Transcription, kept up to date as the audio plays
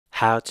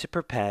how to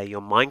prepare your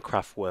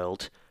Minecraft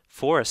world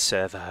for a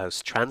server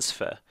host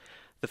transfer.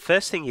 The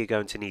first thing you're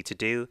going to need to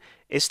do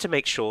is to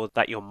make sure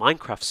that your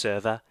Minecraft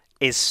server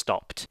is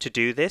stopped. To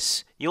do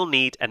this, you'll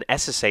need an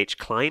SSH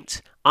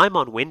client. I'm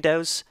on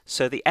Windows,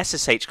 so the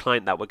SSH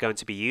client that we're going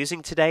to be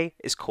using today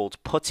is called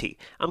Putty.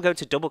 I'm going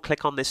to double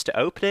click on this to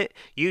open it.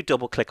 You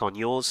double click on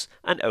yours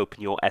and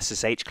open your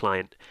SSH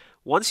client.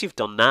 Once you've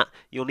done that,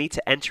 you'll need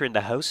to enter in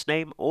the host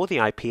name or the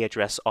IP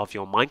address of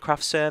your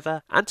Minecraft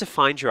server, and to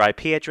find your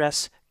IP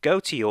address, go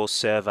to your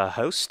server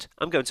host.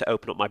 I'm going to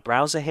open up my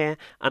browser here,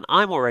 and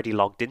I'm already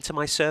logged into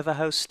my server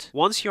host.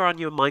 Once you're on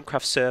your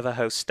Minecraft server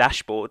host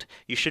dashboard,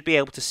 you should be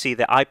able to see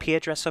the IP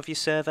address of your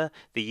server,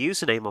 the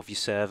username of your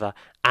server,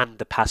 and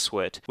the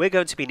password. We're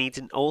going to be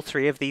needing all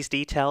three of these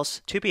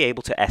details to be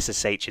able to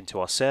SSH into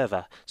our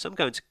server. So I'm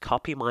going to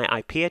copy my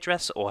IP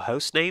address or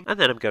host name, and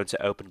then I'm going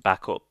to open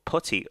back up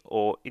Putty,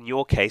 or in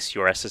your case,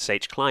 your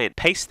SSH client.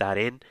 Paste that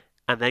in,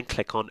 and then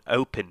click on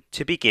Open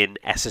to begin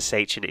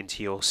SSHing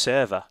into your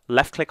server.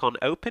 Left click on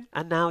Open,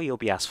 and now you'll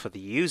be asked for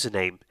the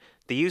username.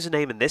 The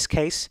username in this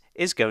case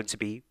is going to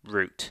be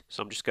root.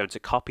 So I'm just going to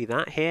copy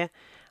that here,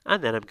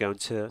 and then I'm going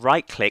to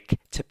right click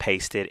to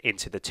paste it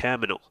into the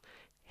terminal.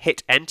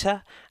 Hit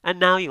enter, and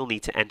now you'll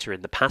need to enter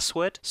in the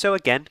password. So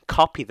again,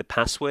 copy the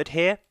password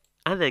here,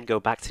 and then go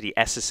back to the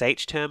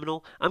SSH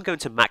terminal. I'm going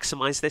to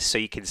maximize this so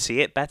you can see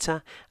it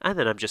better, and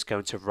then I'm just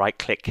going to right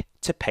click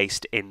to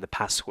paste in the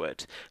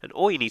password. And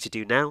all you need to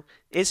do now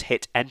is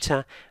hit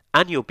enter,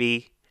 and you'll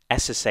be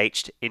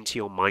SSH'd into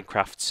your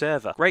Minecraft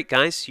server. Great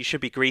guys, you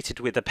should be greeted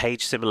with a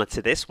page similar to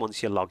this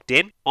once you're logged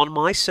in. On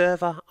my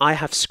server, I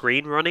have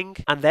screen running,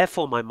 and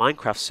therefore my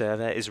Minecraft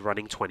server is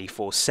running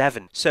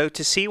 24/7. So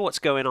to see what's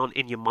going on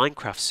in your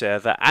Minecraft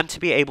server and to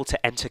be able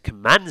to enter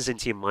commands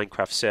into your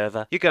Minecraft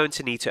server, you're going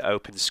to need to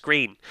open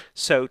screen.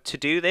 So to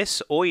do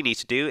this, all you need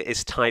to do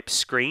is type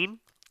screen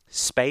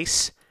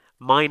space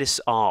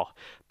 -R.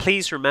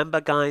 Please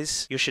remember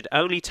guys, you should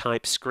only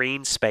type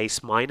screen space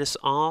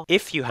 -R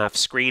if you have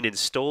screen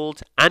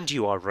installed and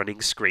you are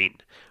running screen.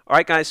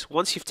 Alright guys,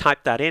 once you've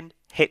typed that in,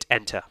 hit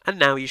enter, and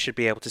now you should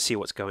be able to see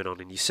what's going on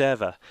in your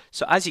server.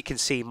 So as you can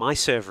see, my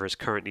server is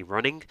currently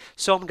running,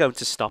 so I'm going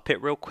to stop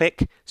it real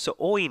quick. So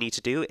all you need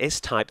to do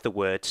is type the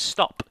word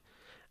stop,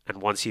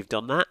 and once you've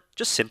done that,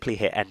 just simply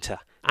hit enter,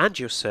 and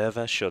your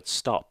server should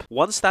stop.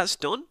 Once that's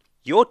done,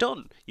 you're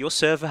done. Your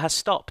server has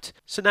stopped.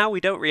 So now we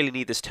don't really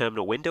need this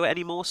terminal window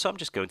anymore, so I'm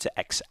just going to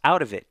X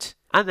out of it.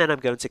 And then I'm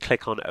going to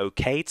click on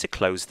OK to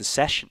close the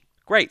session.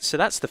 Great, so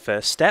that's the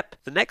first step.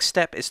 The next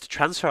step is to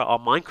transfer our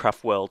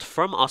Minecraft world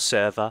from our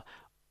server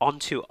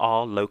onto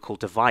our local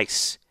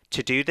device.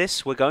 To do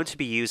this, we're going to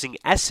be using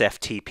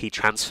SFTP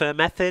transfer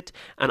method,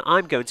 and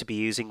I'm going to be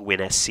using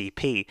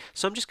WinSCP.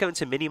 So I'm just going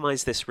to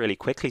minimize this really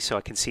quickly so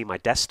I can see my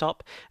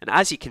desktop. And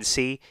as you can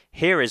see,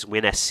 here is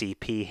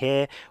WinSCP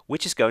here,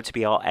 which is going to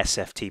be our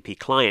SFTP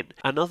client.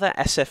 Another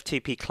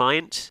SFTP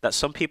client that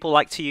some people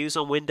like to use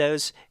on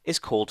Windows is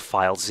called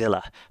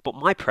FileZilla, but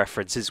my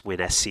preference is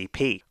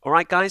WinSCP.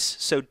 Alright guys,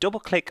 so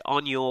double click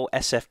on your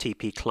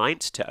SFTP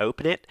client to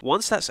open it.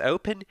 Once that's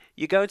open,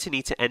 you're going to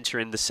need to enter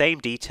in the same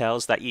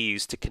details that you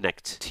used to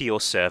connect to your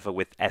server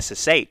with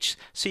SSH.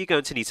 So you're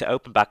going to need to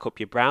open back up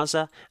your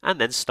browser and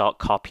then start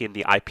copying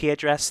the IP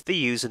address,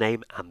 the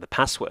username, and the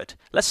password.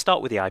 Let's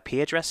start with the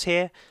IP address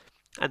here,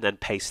 and then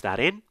paste that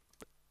in,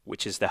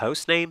 which is the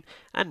host name,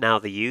 and now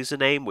the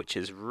username, which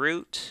is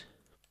root,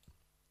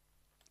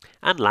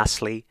 and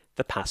lastly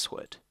the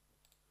password.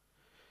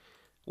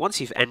 Once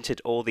you've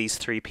entered all these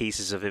three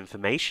pieces of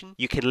information,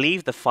 you can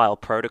leave the file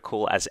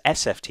protocol as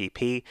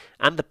SFTP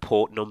and the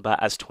port number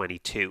as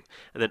 22.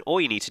 And then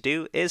all you need to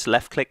do is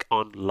left click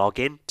on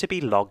Login to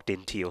be logged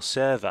into your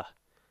server.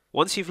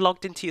 Once you've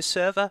logged into your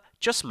server,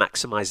 just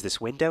maximize this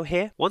window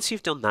here. Once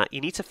you've done that,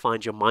 you need to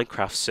find your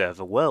Minecraft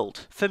server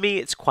world. For me,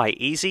 it's quite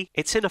easy.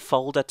 It's in a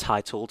folder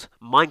titled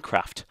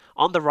Minecraft.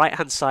 On the right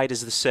hand side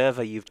is the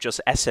server you've just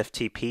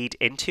SFTP'd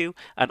into,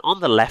 and on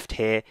the left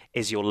here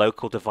is your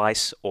local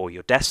device or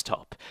your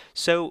desktop.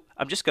 So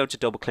I'm just going to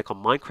double click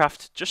on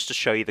Minecraft just to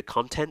show you the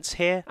contents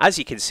here. As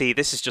you can see,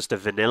 this is just a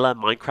vanilla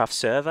Minecraft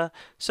server,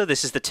 so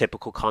this is the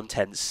typical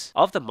contents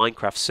of the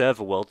Minecraft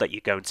server world that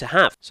you're going to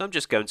have. So I'm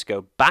just going to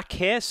go back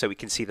here so we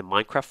can see the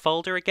Minecraft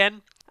folder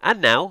again. And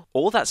now,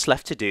 all that's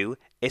left to do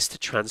is to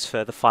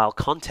transfer the file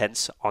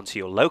contents onto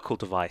your local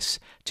device.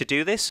 To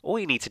do this, all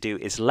you need to do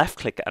is left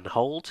click and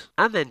hold,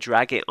 and then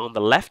drag it on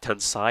the left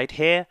hand side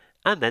here,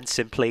 and then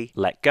simply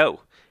let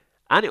go.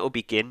 And it will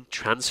begin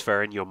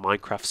transferring your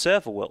Minecraft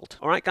server world.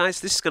 Alright guys,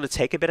 this is going to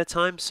take a bit of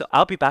time, so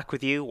I'll be back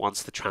with you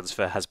once the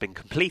transfer has been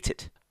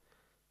completed.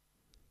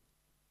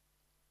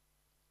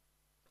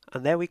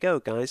 And there we go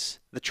guys,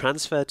 the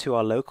transfer to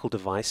our local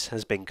device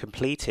has been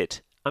completed.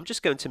 I'm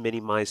just going to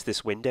minimize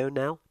this window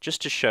now,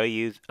 just to show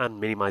you, and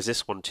minimize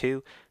this one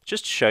too,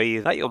 just to show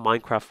you that your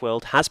Minecraft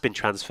world has been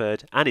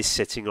transferred and is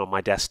sitting on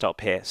my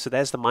desktop here. So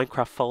there's the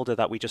Minecraft folder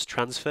that we just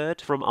transferred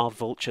from our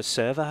Vultr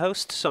server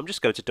host. So I'm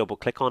just going to double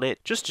click on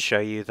it, just to show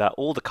you that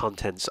all the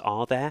contents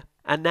are there.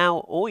 And now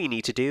all you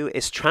need to do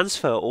is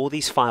transfer all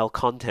these file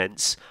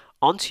contents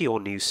onto your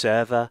new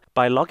server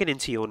by logging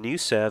into your new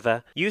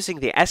server using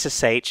the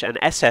SSH and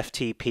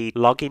SFTP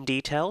login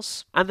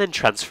details, and then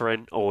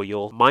transferring all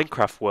your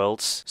Minecraft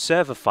Worlds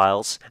server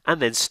files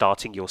and then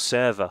starting your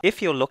server.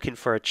 If you're looking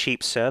for a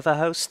cheap server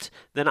host,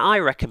 then I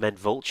recommend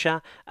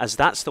Vultr, as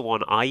that's the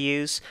one I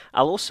use.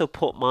 I'll also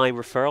put my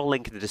referral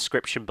link in the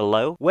description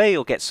below, where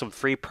you'll get some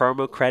free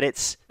promo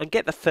credits and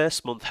get the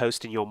first month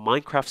hosting your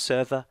Minecraft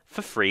server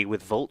for free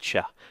with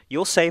Vultr.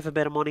 You'll save a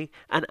bit of money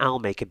and I'll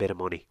make a bit of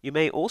money. You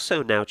may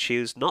also now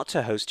choose not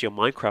to host your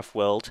Minecraft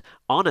world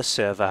on a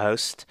server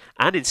host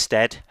and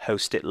instead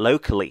host it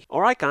locally.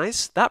 Alright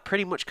guys, that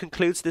pretty much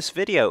concludes this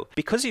video.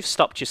 Because you've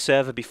stopped your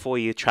server before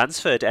you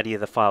transferred any of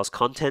the file's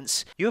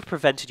contents, you have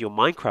prevented your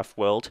Minecraft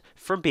world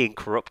from being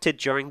corrupted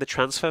during the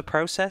transfer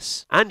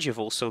process, and you've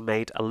also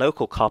made a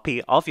local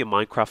copy of your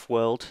Minecraft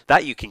world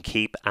that you can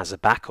keep as a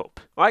backup.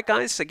 Alright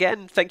guys,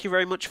 again, thank you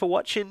very much for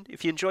watching.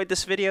 If you enjoyed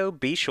this video,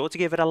 be sure to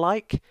give it a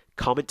like,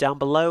 comment down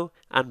below,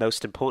 and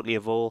most importantly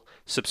of all,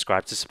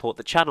 subscribe to support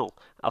the channel.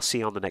 I'll see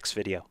you on the next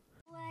video.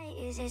 Why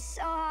is it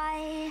so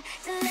hard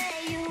to let